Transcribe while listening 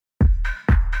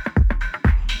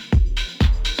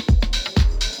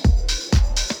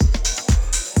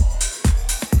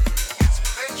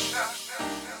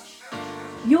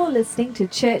You're listening to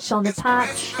Church on the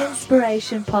Path's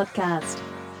Inspiration Podcast.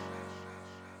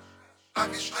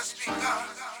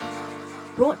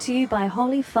 Brought to you by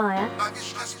Holy Fire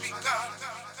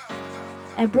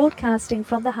and broadcasting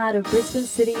from the heart of Brisbane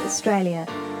City, Australia.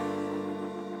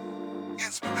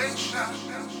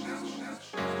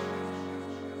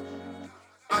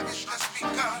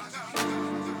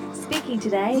 Speaking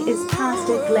today is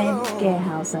Pastor Glenn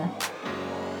Gerhauser.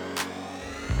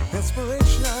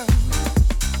 Inspiration.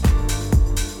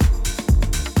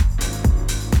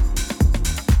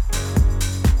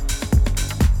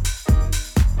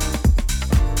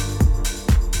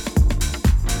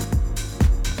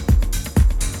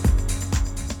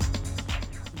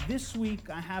 This week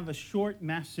I have a short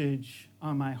message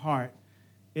on my heart.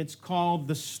 It's called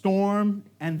The Storm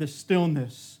and the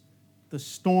Stillness. The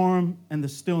Storm and the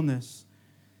Stillness.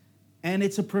 And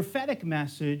it's a prophetic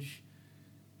message.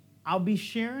 I'll be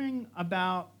sharing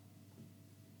about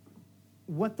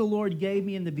what the Lord gave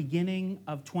me in the beginning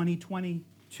of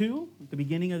 2022, at the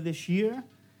beginning of this year.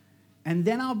 And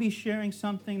then I'll be sharing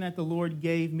something that the Lord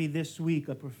gave me this week,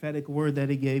 a prophetic word that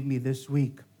He gave me this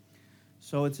week.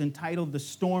 So it's entitled The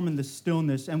Storm and the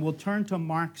Stillness. And we'll turn to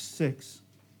Mark 6.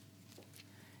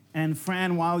 And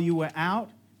Fran, while you were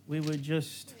out, we were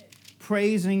just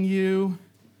praising you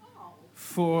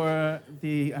for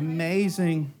the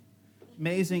amazing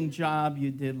job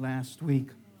you did last week.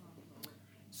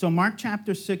 So Mark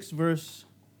chapter 6, verse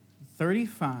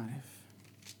 35.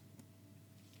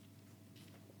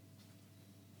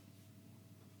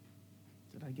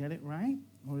 Did I get it right?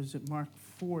 Or is it Mark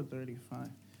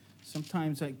 4:35?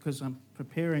 Sometimes, because I'm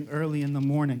preparing early in the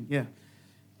morning. Yeah.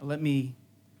 Let me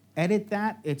edit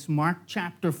that. It's Mark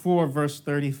chapter 4, verse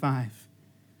 35.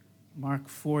 Mark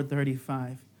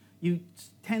 4:35. You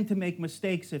tend to make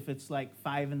mistakes if it's like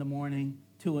 5 in the morning,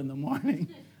 2 in the morning.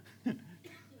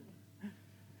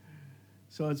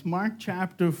 So it's Mark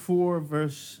chapter 4,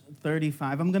 verse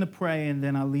 35. I'm going to pray and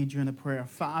then I'll lead you in a prayer.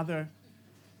 Father,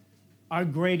 our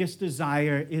greatest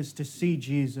desire is to see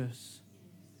Jesus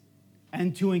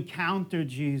and to encounter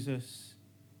Jesus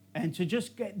and to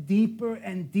just get deeper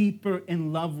and deeper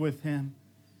in love with Him.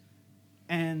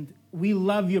 And we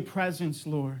love your presence,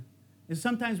 Lord. And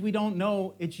sometimes we don't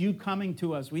know it's you coming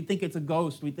to us. We think it's a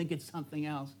ghost. We think it's something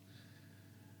else.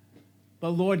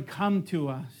 But Lord, come to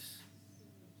us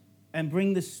and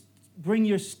bring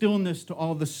your stillness to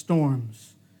all the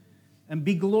storms. And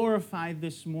be glorified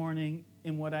this morning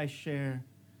in what I share.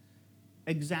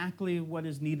 Exactly what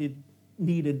is needed,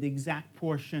 the exact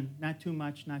portion. Not too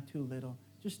much, not too little.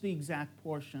 Just the exact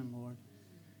portion, Lord.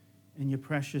 In your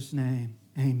precious name,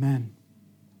 amen.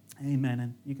 Amen.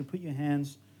 And you can put your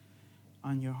hands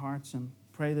on your hearts and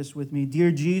pray this with me.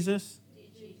 Dear Jesus,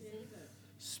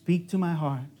 speak to my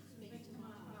heart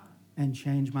and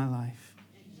change my life.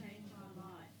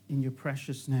 In your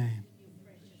precious name.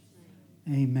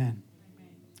 Amen.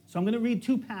 So I'm going to read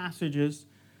two passages.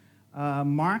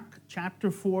 Mark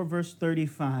chapter 4, verse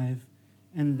 35,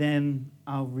 and then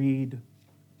I'll read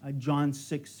John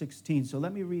 6:16. So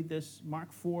let me read this,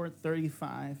 Mark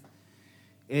 4:35.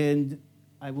 And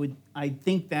I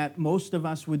think that most of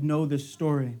us would know this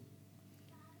story.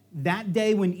 That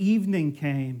day when evening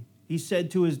came, He said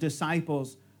to His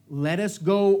disciples, "Let us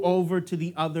go over to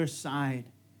the other side."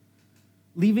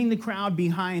 Leaving the crowd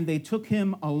behind, they took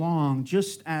Him along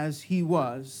just as He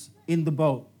was in the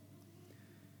boat.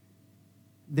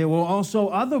 There were also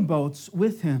other boats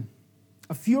with Him.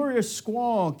 A furious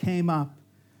squall came up,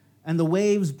 and the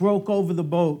waves broke over the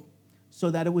boat so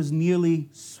that it was nearly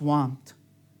swamped.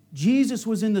 Jesus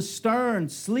was in the stern,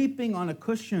 sleeping on a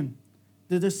cushion.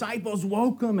 The disciples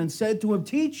woke Him and said to Him,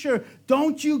 "Teacher,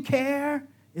 don't you care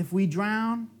if we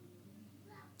drown?"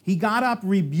 He got up,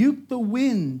 rebuked the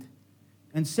wind,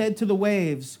 and said to the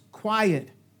waves,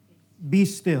 "Quiet, be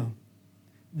still."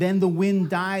 Then the wind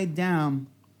died down,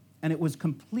 and it was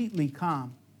completely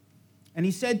calm. And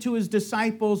He said to His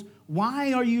disciples,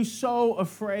 "Why are you so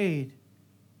afraid?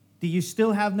 Do you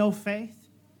still have no faith?"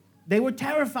 They were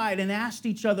terrified and asked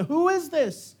each other, "Who is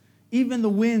this? Even the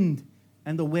wind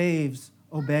and the waves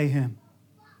obey Him."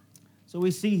 So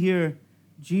we see here,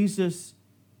 Jesus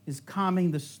is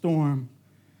calming the storm.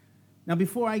 Now,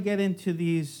 before I get into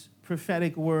these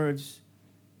prophetic words,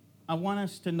 I want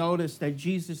us to notice that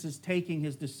Jesus is taking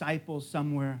His disciples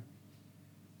somewhere.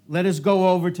 Let us go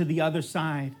over to the other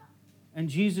side. And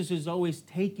Jesus is always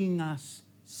taking us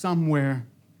somewhere.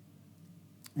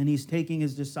 And He's taking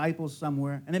His disciples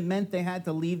somewhere. And it meant they had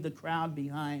to leave the crowd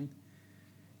behind.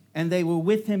 And they were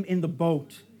with Him in the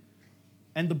boat.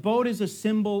 And the boat is a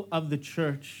symbol of the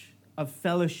church, of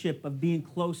fellowship, of being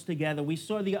close together. We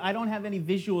saw I don't have any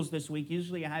visuals this week.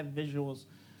 Usually I have visuals.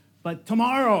 But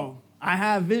tomorrow, I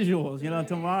have visuals.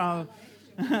 Tomorrow,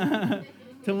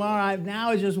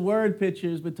 now it's just word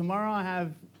pictures, but tomorrow I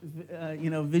have,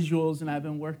 visuals, and I've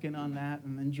been working on that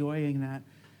and enjoying that.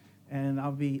 And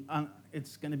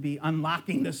it's going to be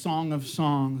unlocking the Song of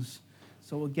Songs.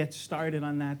 So we'll get started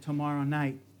on that tomorrow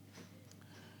night.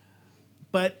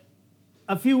 But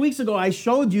a few weeks ago, I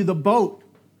showed you the boat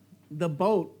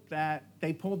that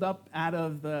they pulled up out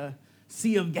of the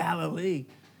Sea of Galilee.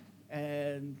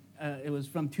 And it was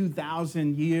from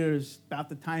 2,000 years, about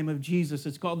the time of Jesus.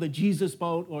 It's called the Jesus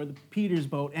boat or the Peter's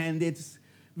boat, and it's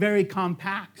very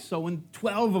compact. So when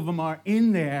 12 of them are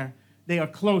in there, they are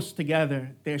close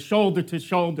together. They're shoulder to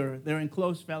shoulder. They're in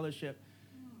close fellowship.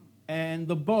 And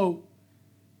the boat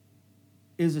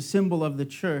is a symbol of the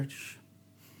church.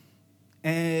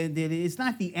 And it's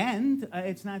not the end.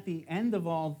 It's not the end of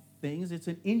all things. It's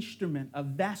an instrument, a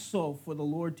vessel for the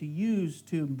Lord to use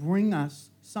to bring us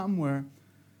somewhere.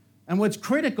 And what's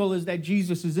critical is that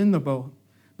Jesus is in the boat.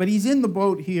 But he's in the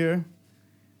boat here,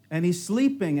 and he's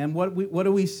sleeping. And what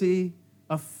do we see?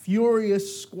 A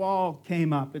furious squall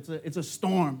came up. It's a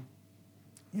storm.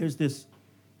 Here's this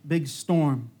big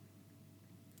storm.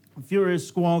 A furious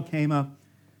squall came up,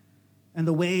 and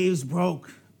the waves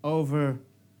broke over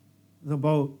the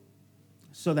boat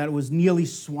so that it was nearly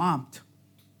swamped.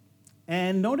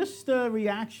 And notice the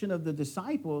reaction of the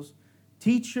disciples.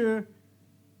 Teacher,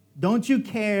 don't you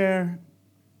care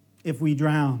if we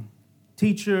drown?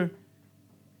 Teacher,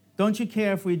 don't you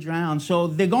care if we drown? So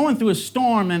they're going through a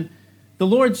storm, and the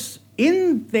Lord's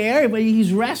in there, but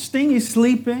he's resting, he's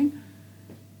sleeping.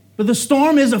 But the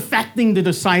storm is affecting the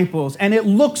disciples, and it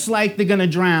looks like they're going to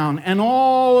drown, and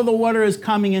all of the water is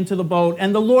coming into the boat,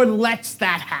 and the Lord lets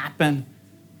that happen.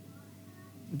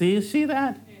 Do you see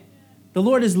that? The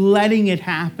Lord is letting it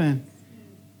happen.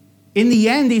 In the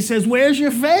end, he says, where's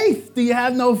your faith? Do you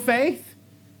have no faith?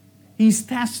 He's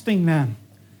testing them.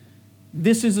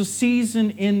 This is a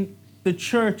season in the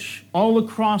church all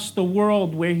across the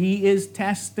world where he is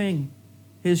testing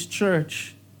his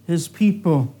church, his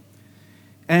people.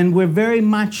 And we're very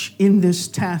much in this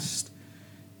test.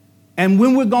 And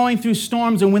when we're going through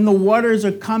storms and when the waters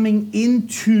are coming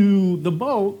into the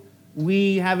boat,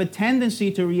 we have a tendency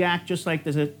to react just like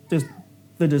the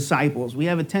disciples. We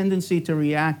have a tendency to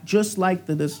react just like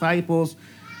the disciples.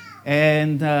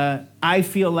 And I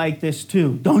feel like this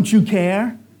too. Don't you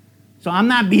care? So I'm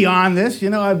not beyond this.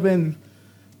 I've been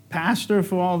pastor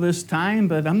for all this time,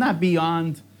 but I'm not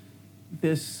beyond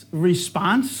this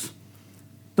response.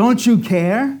 Don't you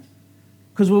care?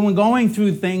 Because when we're going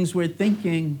through things, we're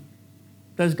thinking,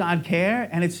 does God care?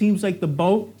 And it seems like the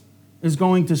boat is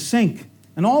going to sink.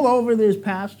 And all over there's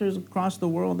pastors across the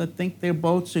world that think their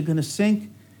boats are going to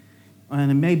sink.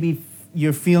 And maybe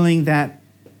you're feeling that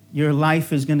your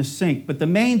life is going to sink. But the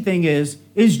main thing is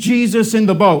Jesus in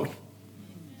the boat?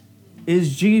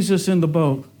 Is Jesus in the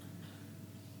boat?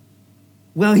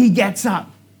 Well, he gets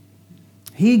up.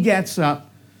 He gets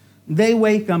up. They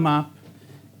wake him up.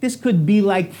 This could be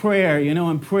like prayer,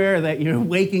 in prayer that you're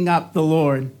waking up the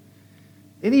Lord.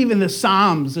 And even the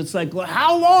Psalms, it's like,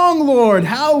 how long, Lord?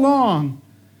 How long?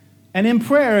 And in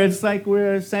prayer, it's like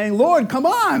we're saying, Lord, come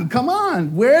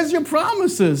on. Where's your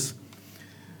promises?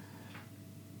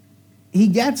 He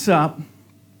gets up.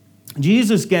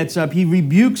 Jesus gets up. He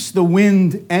rebukes the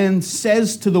wind and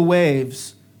says to the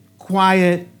waves,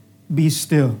 quiet, be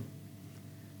still.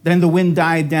 Then the wind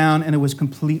died down and it was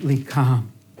completely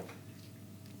calm.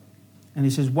 And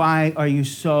he says, why are you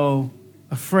so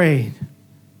afraid?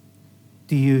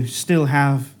 Do you still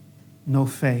have no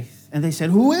faith? And they said,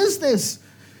 who is this?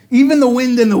 Even the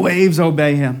wind and the waves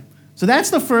obey him. So that's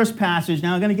the first passage.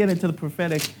 Now I'm going to get into the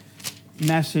prophetic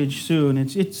message soon.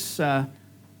 It's a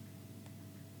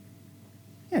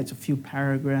few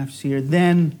paragraphs here.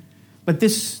 But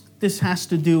this has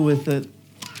to do with the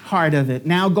heart of it.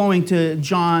 Now going to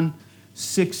John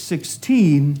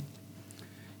 6:16.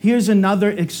 Here's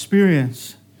another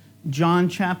experience. John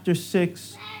chapter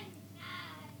 6,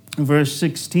 verse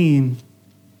 16.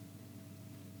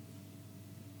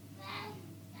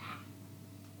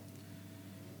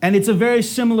 And it's a very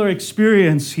similar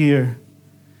experience here,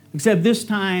 except this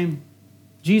time,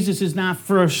 Jesus is not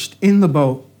first in the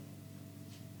boat.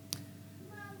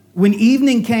 When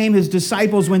evening came, his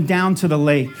disciples went down to the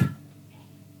lake.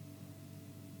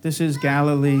 This is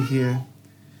Galilee here,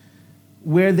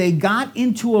 where they got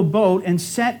into a boat and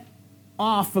set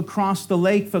off across the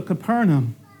lake for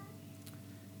Capernaum.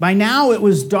 By now it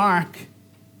was dark,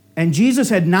 and Jesus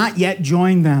had not yet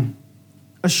joined them.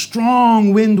 A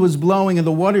strong wind was blowing, and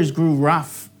the waters grew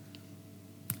rough.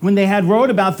 When they had rowed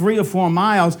about 3 or 4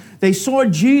 miles, they saw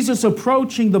Jesus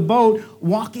approaching the boat,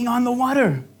 walking on the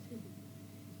water.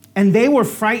 And they were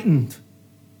frightened.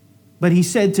 But he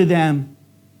said to them,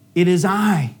 "It is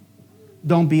I.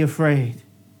 Don't be afraid."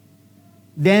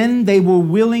 Then they were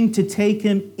willing to take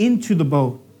him into the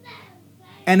boat.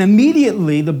 And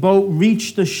immediately the boat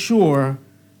reached the shore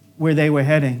where they were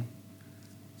heading.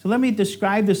 So let me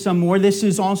describe this some more. This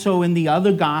is also in the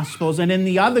other Gospels. And in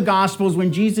the other Gospels,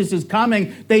 when Jesus is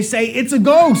coming, they say it's a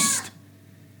ghost.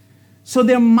 So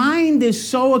their mind is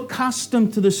so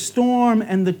accustomed to the storm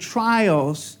and the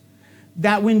trials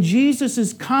that when Jesus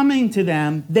is coming to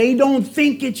them, they don't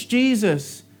think it's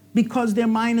Jesus because their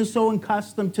mind is so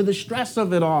accustomed to the stress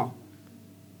of it all.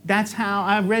 That's how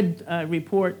I read a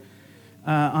report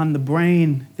on the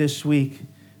brain this week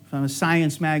from a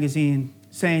science magazine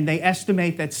saying they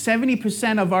estimate that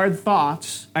 70% of our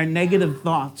thoughts are negative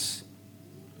thoughts.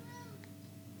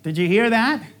 Did you hear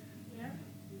that? Yeah.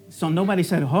 So nobody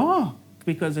said, "Oh,"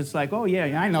 because it's like, "Oh,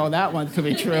 yeah, I know that one to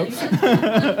be true."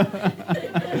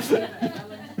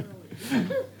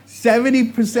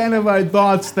 70% of our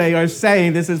thoughts, they are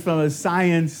saying, this is from a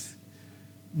science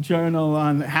journal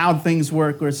on how things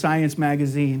work, or science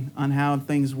magazine on how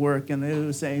things work, and they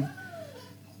were saying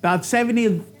about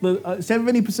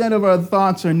 70% of our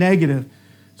thoughts are negative.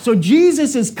 So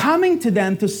Jesus is coming to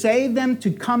them to save them,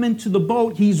 to come into the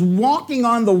boat. He's walking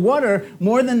on the water.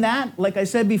 More than that, like I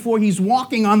said before, he's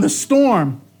walking on the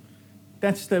storm.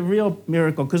 That's the real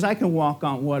miracle, because I can walk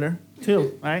on water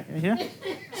too, right? Yeah?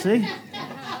 See?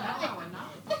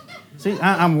 See,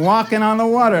 I'm walking on the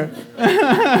water.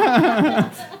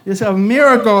 It's a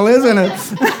miracle, isn't it?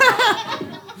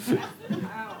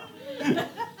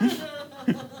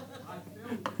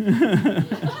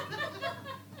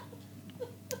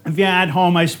 If you're at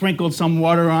home, I sprinkled some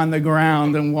water on the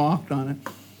ground and walked on it.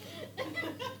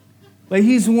 But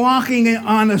he's walking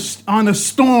on a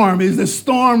storm. He's the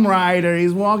storm rider.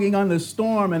 He's walking on the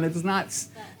storm, and he's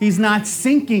not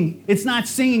sinking. It's not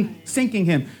sinking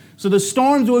him. So the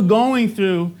storms we're going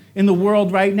through in the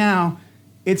world right now,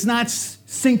 it's not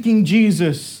sinking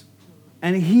Jesus.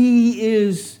 And he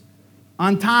is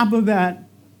on top of that.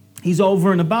 He's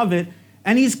over and above it.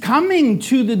 And he's coming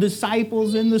to the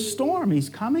disciples in the storm. He's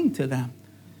coming to them.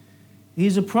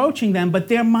 He's approaching them, but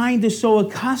their mind is so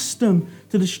accustomed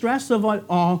to the stress of it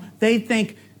all, they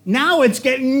think, now it's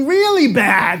getting really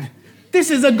bad. This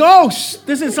is a ghost.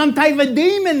 This is some type of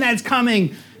demon that's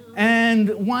coming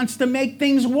and wants to make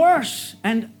things worse.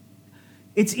 And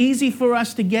it's easy for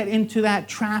us to get into that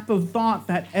trap of thought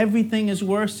that everything is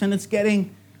worse and it's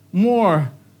getting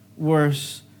more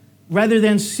worse, rather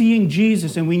than seeing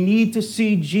Jesus. And we need to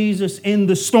see Jesus in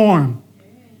the storm.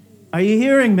 Are you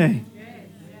hearing me?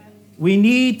 We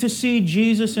need to see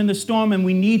Jesus in the storm, and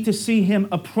we need to see him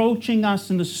approaching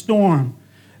us in the storm.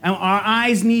 And our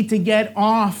eyes need to get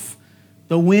off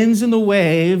the winds and the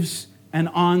waves and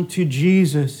onto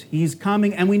Jesus. He's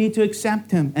coming, and we need to accept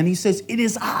him. And he says, "It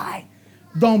is I.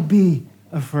 Don't be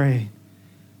afraid."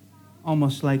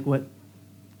 Almost like what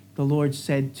the Lord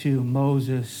said to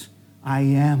Moses, "I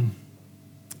am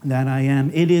that I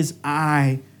am." It is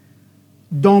I.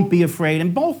 Don't be afraid.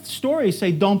 And both stories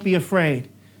say, don't be afraid.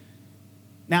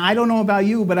 Now, I don't know about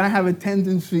you, but I have a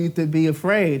tendency to be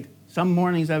afraid. Some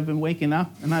mornings I've been waking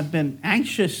up and I've been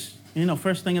anxious,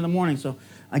 first thing in the morning. So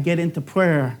I get into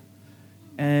prayer.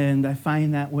 And I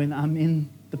find that when I'm in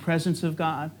the presence of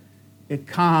God, it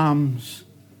calms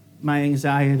my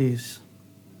anxieties.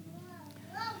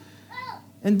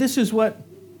 And this is what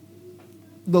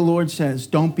the Lord says,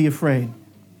 don't be afraid.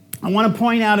 I want to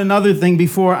point out another thing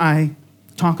before I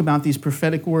talk about these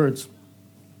prophetic words.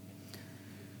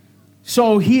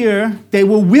 So here, they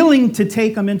were willing to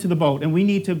take him into the boat, and we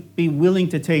need to be willing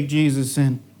to take Jesus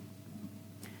in.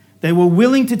 They were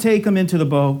willing to take him into the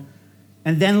boat,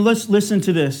 and then let's listen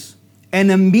to this. And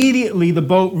immediately the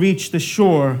boat reached the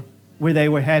shore where they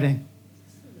were heading.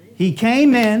 He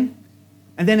came in,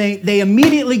 and then they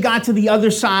immediately got to the other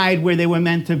side where they were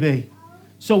meant to be.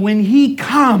 So when he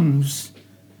comes,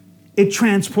 it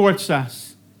transports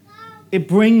us. It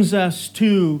brings us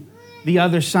to the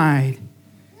other side.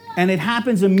 And it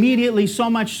happens immediately, so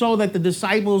much so that the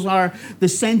disciples the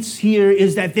sense here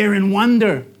is that they're in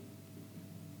wonder.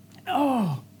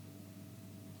 Oh,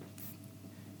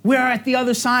 we're at the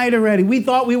other side already. We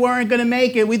thought we weren't going to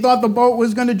make it. We thought the boat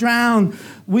was going to drown.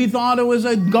 We thought it was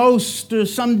a ghost or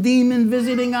some demon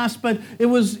visiting us, but it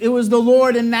was the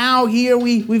Lord. And now here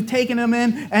we've taken him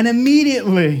in, and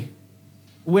immediately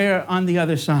we're on the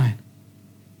other side.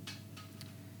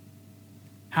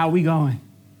 How are we going?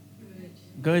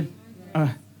 Good?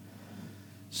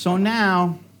 So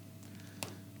now,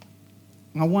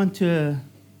 I want to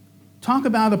talk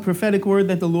about a prophetic word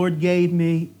that the Lord gave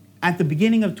me at the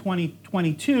beginning of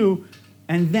 2022,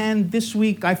 And then this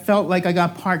week, I felt like I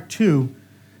got part 2.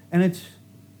 And it's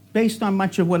based on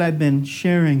much of what I've been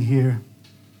sharing here.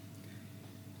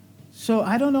 So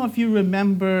I don't know if you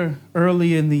remember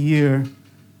early in the year,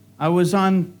 I was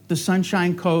on the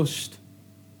Sunshine Coast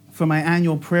for my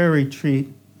annual prayer retreat.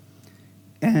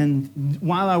 And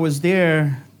while I was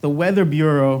there, the Weather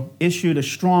Bureau issued a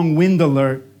strong wind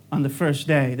alert on the first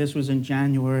day. This was in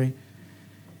January.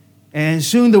 And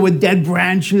soon there were dead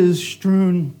branches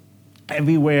strewn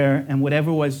everywhere, and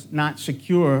whatever was not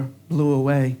secure blew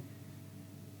away.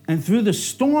 And through the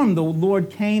storm, the Lord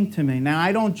came to me. Now,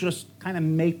 I don't just kind of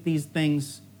make these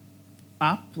things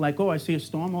up, like, oh, I see a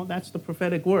storm. Oh, that's the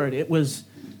prophetic word. It was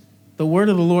the word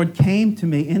of the Lord came to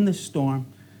me in the storm.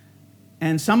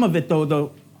 And some of it,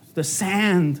 though, the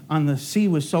sand on the sea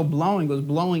was so blowing, it was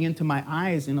blowing into my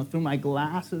eyes, through my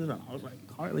glasses. And I was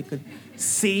like, hardly could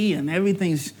see, and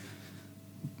everything's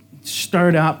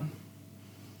stirred up.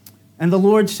 And the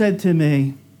Lord said to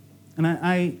me, and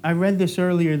I read this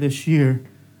earlier this year,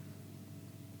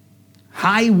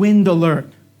 high wind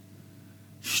alert.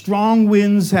 Strong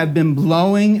winds have been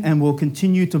blowing and will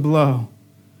continue to blow.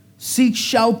 Seek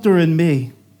shelter in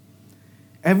me.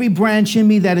 Every branch in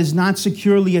me that is not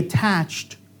securely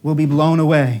attached will be blown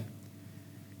away.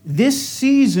 This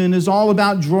season is all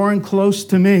about drawing close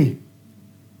to me.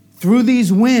 Through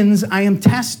these winds, I am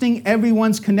testing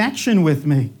everyone's connection with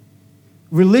me.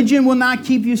 Religion will not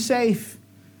keep you safe.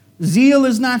 Zeal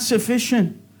is not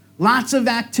sufficient. Lots of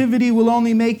activity will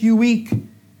only make you weak.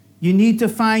 You need to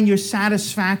find your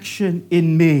satisfaction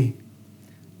in me.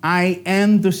 I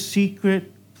am the secret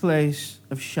place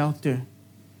of shelter.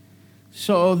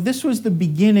 So this was the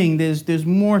beginning. There's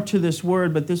more to this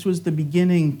word, but this was the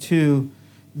beginning to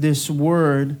this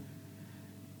word.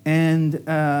 And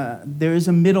there is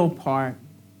a middle part.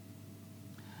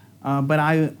 But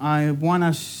I'm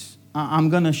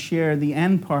going to share the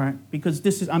end part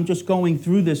because I'm just going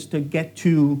through this to get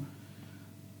to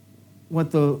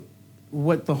what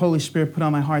the Holy Spirit put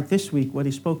on my heart this week, what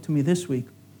he spoke to me this week.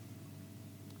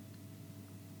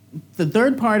 The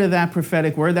third part of that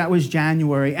prophetic word, that was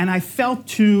January, and I felt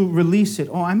to release it.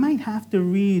 Oh, I might have to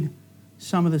read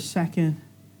some of the second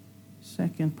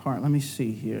part. Let me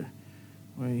see here.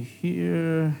 Right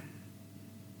here.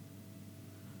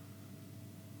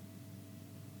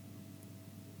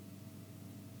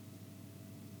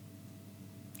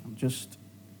 I'm just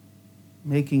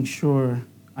making sure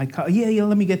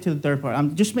let me get to the third part.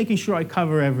 I'm just making sure I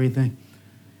cover everything.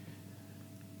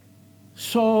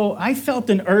 So I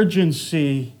felt an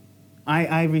urgency.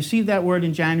 I received that word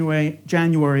in January,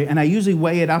 and I usually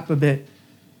weigh it up a bit.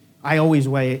 I always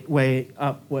weigh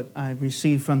up what I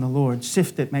receive from the Lord,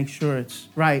 sift it, make sure it's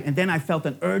right. And then I felt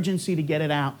an urgency to get it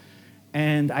out.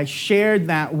 And I shared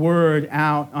that word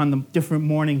out on the different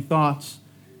morning thoughts.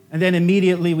 And then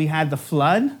immediately we had the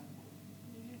flood.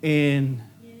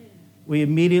 We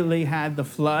immediately had the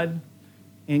flood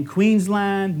in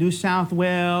Queensland, New South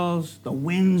Wales. The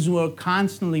winds were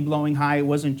constantly blowing high. It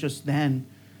wasn't just then.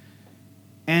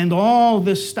 And all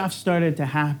this stuff started to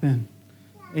happen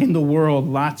in the world.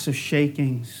 Lots of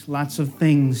shakings, lots of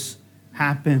things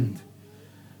happened.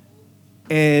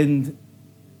 And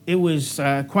it was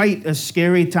quite a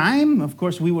scary time. Of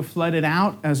course, we were flooded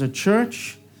out as a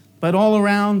church. But all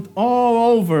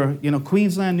over,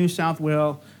 Queensland, New South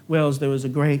Wales, there was a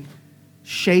great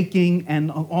shaking,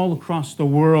 and all across the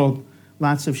world,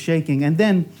 lots of shaking. And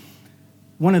then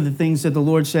one of the things that the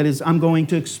Lord said is, I'm going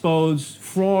to expose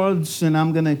frauds, and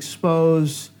I'm going to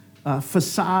expose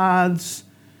facades.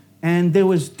 And there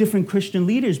was different Christian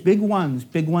leaders, big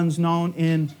ones known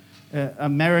in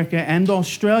America and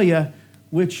Australia,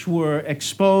 which were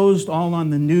exposed all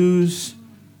on the news.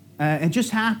 It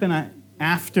just happened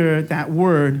after that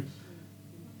word.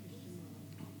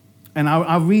 And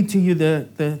I'll read to you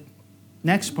the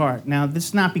next part. Now, this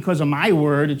is not because of my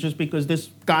word. It's just because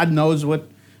God knows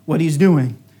what he's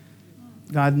doing.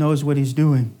 God knows what he's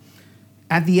doing.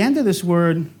 At the end of this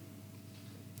word,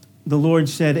 the Lord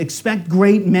said, expect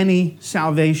great many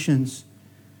salvations.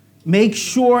 Make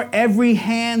sure every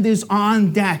hand is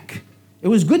on deck. It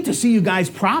was good to see you guys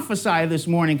prophesy this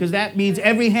morning, because that means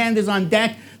every hand is on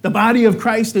deck. The body of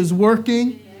Christ is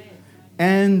working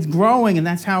and growing, and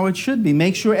that's how it should be.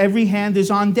 Make sure every hand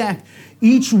is on deck.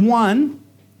 Each one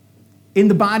in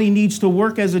the body needs to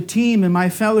work as a team in my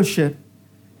fellowship.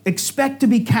 Expect to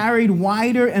be carried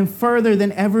wider and further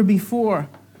than ever before.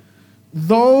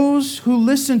 Those who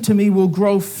listen to me will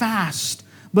grow fast,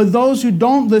 but those who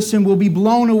don't listen will be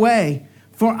blown away.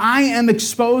 For I am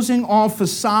exposing all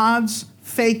facades,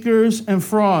 fakers, and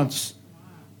frauds.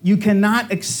 You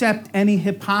cannot accept any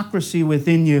hypocrisy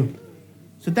within you.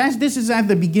 So this is at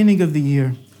the beginning of the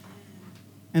year.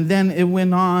 And then it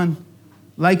went on,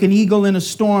 like an eagle in a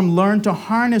storm, learn to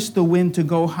harness the wind to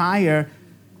go higher.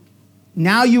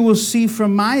 Now you will see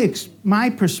from my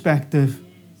perspective,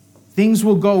 things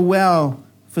will go well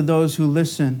for those who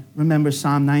listen. Remember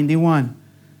Psalm 91.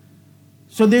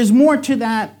 So there's more to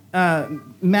that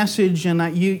message,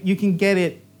 and you can get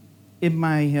it in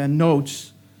my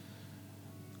notes.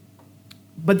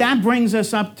 But that brings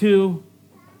us up to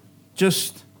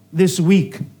just this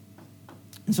week.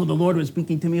 And so the Lord was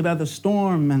speaking to me about the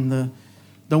storm and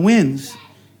the winds.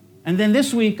 And then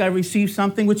this week I received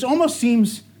something which almost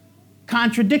seems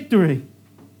contradictory,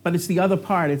 but it's the other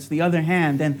part, it's the other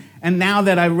hand. And now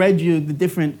that I read you the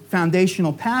different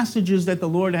foundational passages that the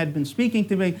Lord had been speaking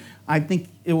to me, I think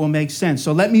it will make sense.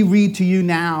 So let me read to you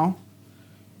now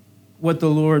what the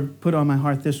Lord put on my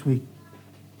heart this week.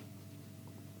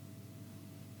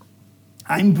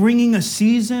 I'm bringing a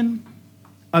season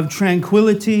of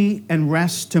tranquility and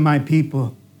rest to my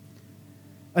people,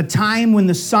 a time when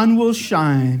the sun will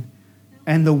shine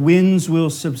and the winds will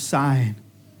subside.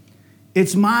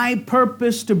 It's my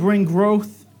purpose to bring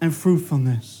growth and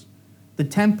fruitfulness. The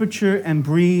temperature and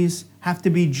breeze have to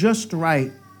be just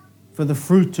right for the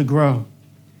fruit to grow.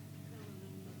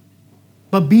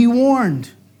 But be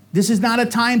warned, this is not a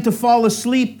time to fall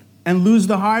asleep and lose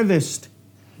the harvest.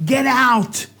 Get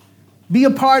out. Be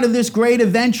a part of this great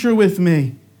adventure with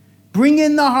me. Bring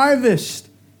in the harvest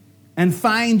and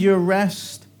find your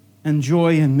rest and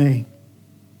joy in me.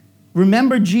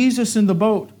 Remember Jesus in the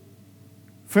boat.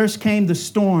 First came the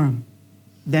storm,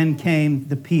 then came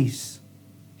the peace.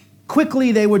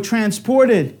 Quickly they were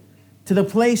transported to the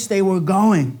place they were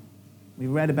going. We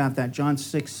read about that, John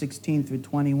 6:16 through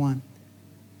 21.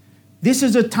 This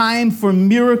is a time for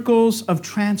miracles of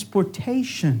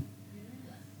transportation.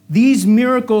 These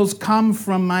miracles come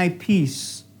from my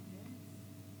peace.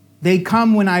 They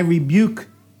come when I rebuke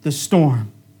the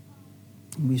storm.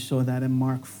 We saw that in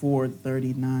Mark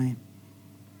 4:39.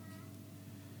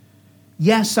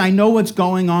 Yes, I know what's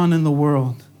going on in the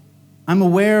world. I'm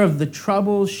aware of the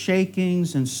troubles,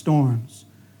 shakings, and storms.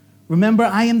 Remember,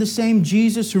 I am the same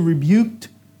Jesus who rebuked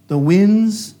the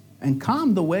winds and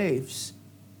calmed the waves.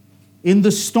 In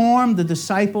the storm, the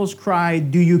disciples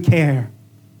cried, "Do you care?"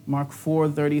 Mark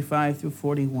 4:35 through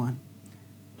 41.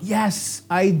 Yes,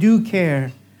 I do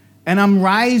care, and I'm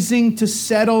rising to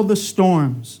settle the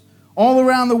storms. All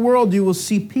around the world, you will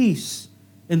see peace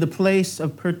in the place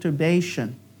of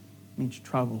perturbation. Means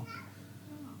trouble.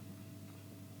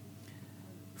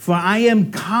 For I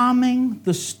am calming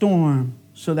the storm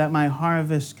so that my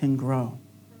harvest can grow.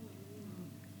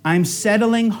 I'm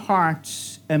settling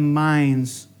hearts and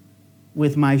minds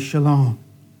with my shalom.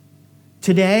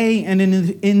 Today and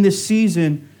in this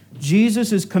season,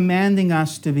 Jesus is commanding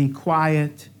us to be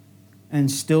quiet and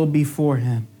still before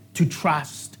him, to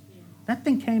trust. That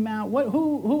thing came out.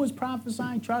 Who was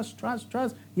prophesying? Trust, trust,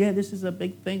 trust. Yeah, this is a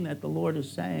big thing that the Lord is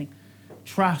saying.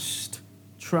 Trust,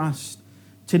 trust.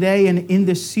 Today and in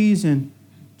this season,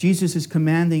 Jesus is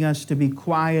commanding us to be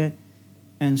quiet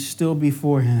and still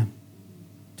before him,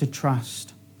 to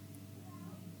trust.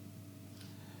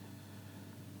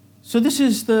 So this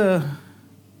is the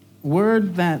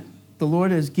word that the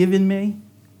Lord has given me.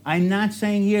 I'm not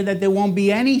saying here that there won't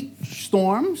be any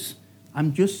storms.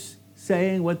 I'm just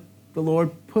saying what the Lord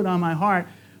put on my heart.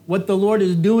 What the Lord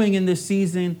is doing in this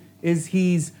season is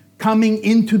he's coming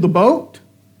into the boat,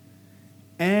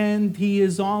 and he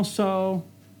is also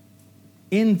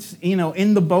in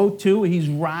the boat too. He's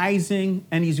rising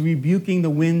and he's rebuking the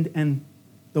wind and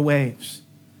the waves.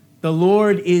 The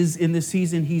Lord is in this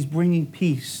season, he's bringing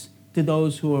peace to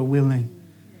those who are willing.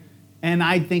 And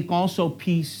I think also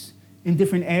peace in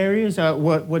different areas.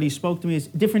 What he spoke to me is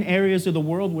different areas of the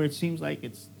world where it seems like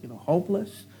it's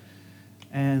hopeless,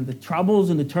 and the troubles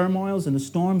and the turmoils and the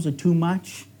storms are too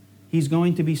much. He's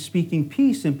going to be speaking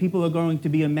peace, and people are going to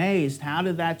be amazed. How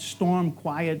did that storm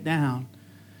quiet down?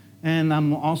 And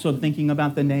I'm also thinking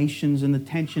about the nations and the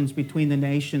tensions between the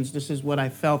nations. This is what I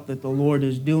felt that the Lord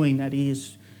is doing, that he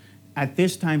is at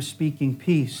this time speaking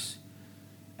peace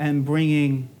and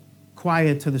bringing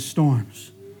quiet to the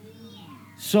storms.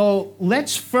 So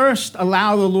let's first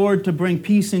allow the Lord to bring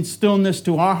peace and stillness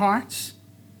to our hearts,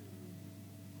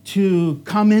 to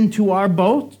come into our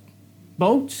boats,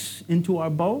 into our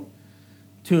boat,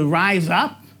 to rise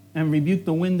up and rebuke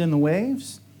the wind and the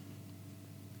waves,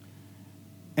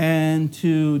 and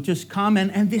to just come.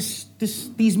 And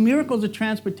these miracles of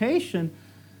transportation,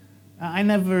 I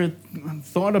never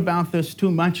thought about this too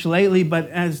much lately, but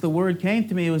as the word came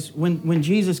to me, it was when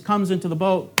Jesus comes into the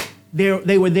boat,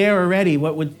 they were there already.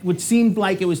 What seemed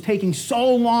like it was taking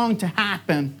so long to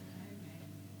happen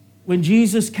When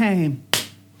Jesus came,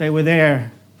 they were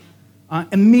there,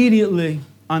 immediately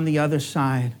on the other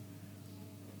side.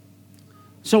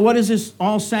 So what is this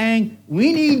all saying?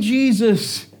 We need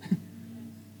Jesus.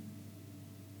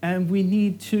 And we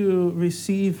need to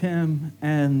receive him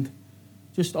and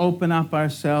just open up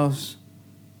ourselves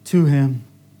to him.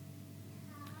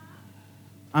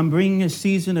 I'm bringing a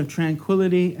season of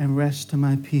tranquility and rest to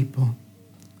my people.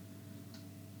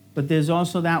 But there's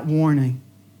also that warning.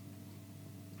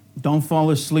 Don't fall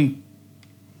asleep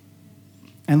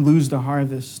and lose the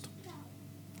harvest.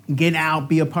 Get out,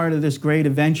 be a part of this great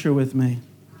adventure with me.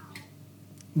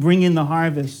 Bring in the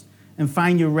harvest and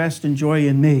find your rest and joy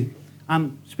in me.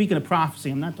 I'm speaking of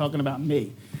prophecy. I'm not talking about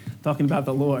me. I'm talking about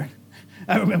the Lord.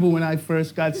 I remember when I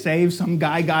first got saved, some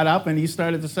guy got up and he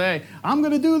started to say, I'm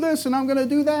going to do this and I'm going to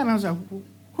do that. And I was like,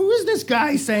 who is this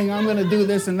guy saying I'm going to do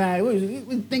this and that?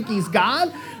 You think he's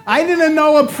God? I didn't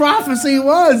know what prophecy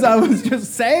was. I was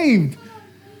just saved.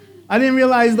 I didn't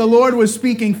realize the Lord was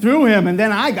speaking through him. And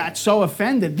then I got so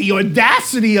offended. The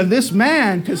audacity of this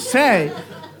man to say,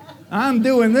 I'm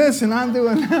doing this and I'm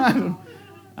doing that.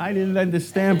 I didn't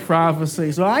understand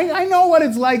prophecy. So I know what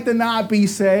it's like to not be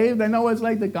saved. I know what it's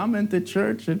like to come into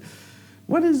church. And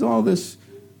what is all this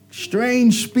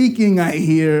strange speaking I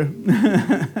hear?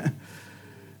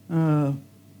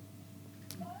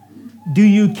 Do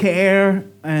you care?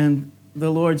 And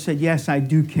the Lord said, yes, I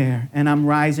do care. And I'm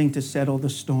rising to settle the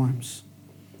storms.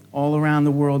 All around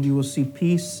the world, you will see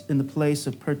peace in the place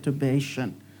of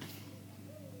perturbation,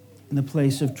 in the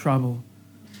place of trouble.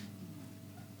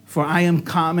 For I am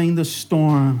calming the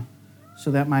storm so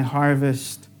that my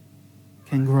harvest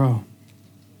can grow.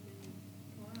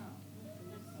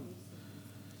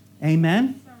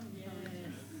 Amen?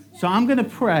 So I'm going to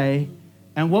pray,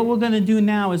 and what we're going to do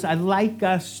now is I'd like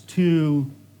us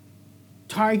to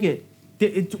target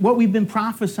what we've been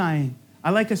prophesying.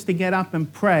 I'd like us to get up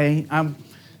and pray.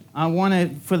 I want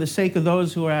to, for the sake of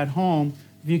those who are at home,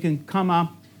 if you can come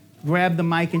up, grab the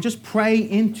mic, and just pray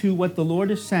into what the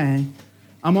Lord is saying.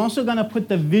 I'm also going to put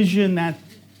the vision that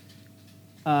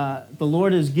the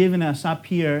Lord has given us up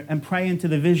here and pray into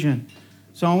the vision.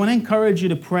 So I want to encourage you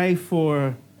to pray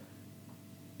for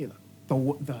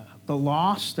the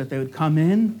lost, that they would come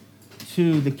in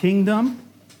to the kingdom.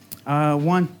 I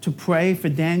want to pray for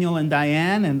Daniel and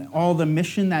Diane and all the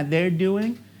mission that they're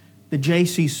doing. The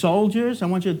JC soldiers, I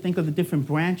want you to think of the different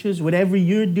branches. Whatever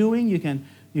you're doing, you can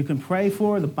pray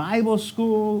for. The Bible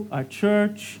school, our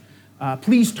church.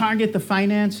 Please target the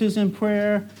finances in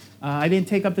prayer. I didn't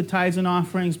take up the tithes and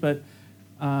offerings, but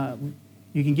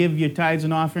you can give your tithes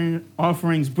and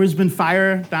offerings,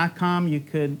 brisbanefire.com. You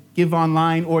could give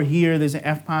online or here. There's an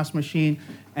FPOS machine,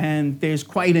 and there's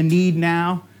quite a need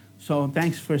now. So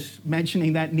thanks for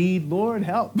mentioning that need. Lord,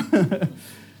 help.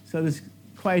 So there's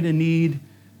quite a need.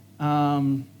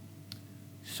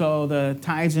 So the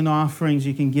tithes and offerings,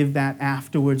 you can give that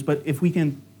afterwards. But if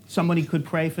somebody could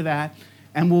pray for that.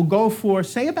 And we'll go for,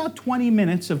 say, about 20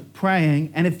 minutes of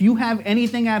praying. And if you have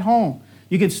anything at home,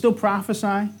 you can still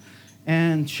prophesy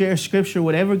and share scripture,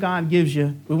 whatever God gives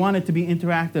you. We want it to be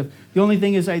interactive. The only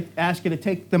thing is I ask you to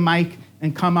take the mic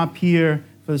and come up here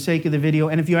for the sake of the video.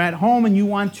 And if you're at home and you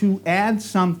want to add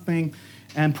something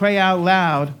and pray out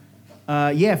loud,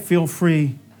 feel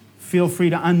free. Feel free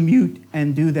to unmute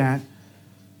and do that.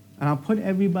 And I'll put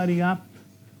everybody up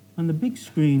on the big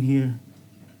screen here.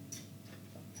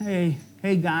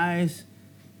 Hey guys,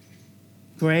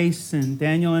 Grace and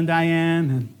Daniel and Diane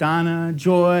and Donna,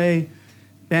 Joy,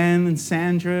 Ben and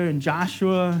Sandra and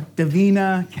Joshua,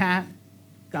 Davina, Kat.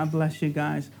 God bless you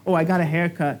guys. Oh, I got a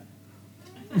haircut.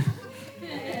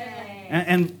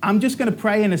 and I'm just going to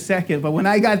pray in a second, but when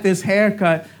I got this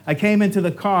haircut, I came into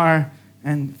the car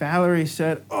and Valerie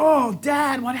said, oh,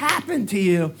 Dad, what happened to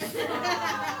you?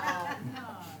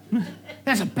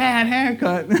 That's a bad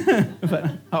haircut. But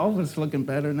I hope it's looking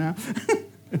better now.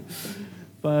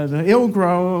 But it'll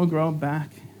grow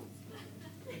back.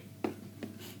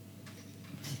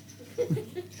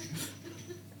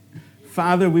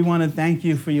 Father, we want to thank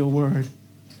you for your word.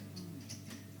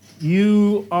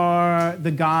 You are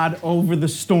the God over the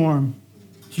storm.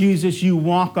 Jesus, you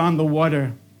walk on the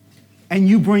water. And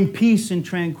you bring peace and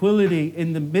tranquility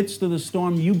in the midst of the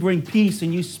storm. You bring peace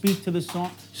and you speak to the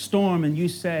storm and you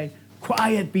say,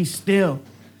 quiet, be still.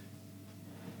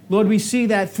 Lord, we see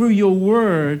that through your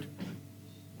word.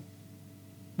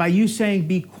 By you saying,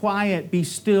 be quiet, be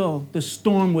still, the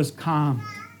storm was calmed.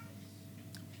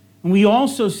 And we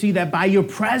also see that by your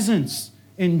presence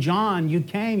in John, you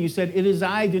came, you said, it is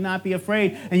I, do not be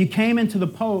afraid. And you came into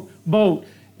the boat,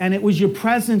 and it was your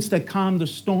presence that calmed the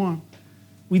storm.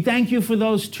 We thank you for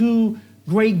those two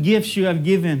great gifts you have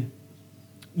given.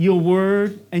 your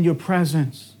word and your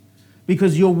presence.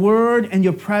 Because your word and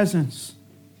your presence,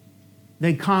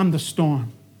 they calm the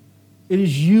storm. It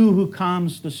is you who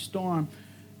calms the storm.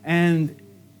 And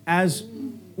as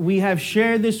we have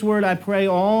shared this word, I pray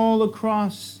all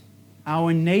across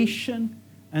our nation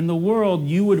and the world,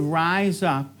 you would rise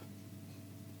up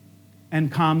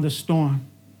and calm the storm.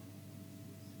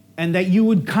 And that you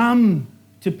would come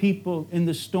to people in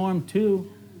the storm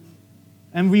too.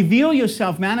 And reveal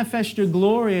yourself, manifest your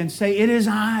glory, and say, it is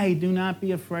I, do not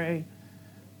be afraid.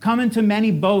 Come into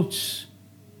many boats.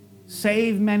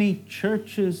 Save many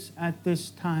churches at this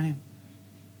time.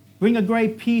 Bring a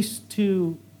great peace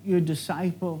to your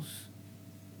disciples.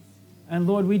 And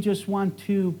Lord, we just want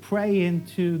to pray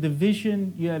into the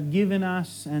vision you have given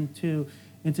us and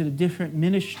into the different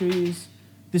ministries.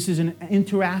 This is an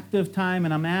interactive time,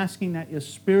 and I'm asking that your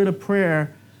spirit of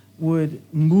prayer would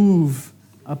move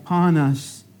upon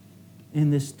us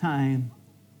in this time.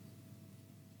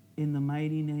 In the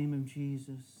mighty name of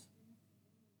Jesus.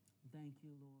 Thank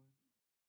you, Lord.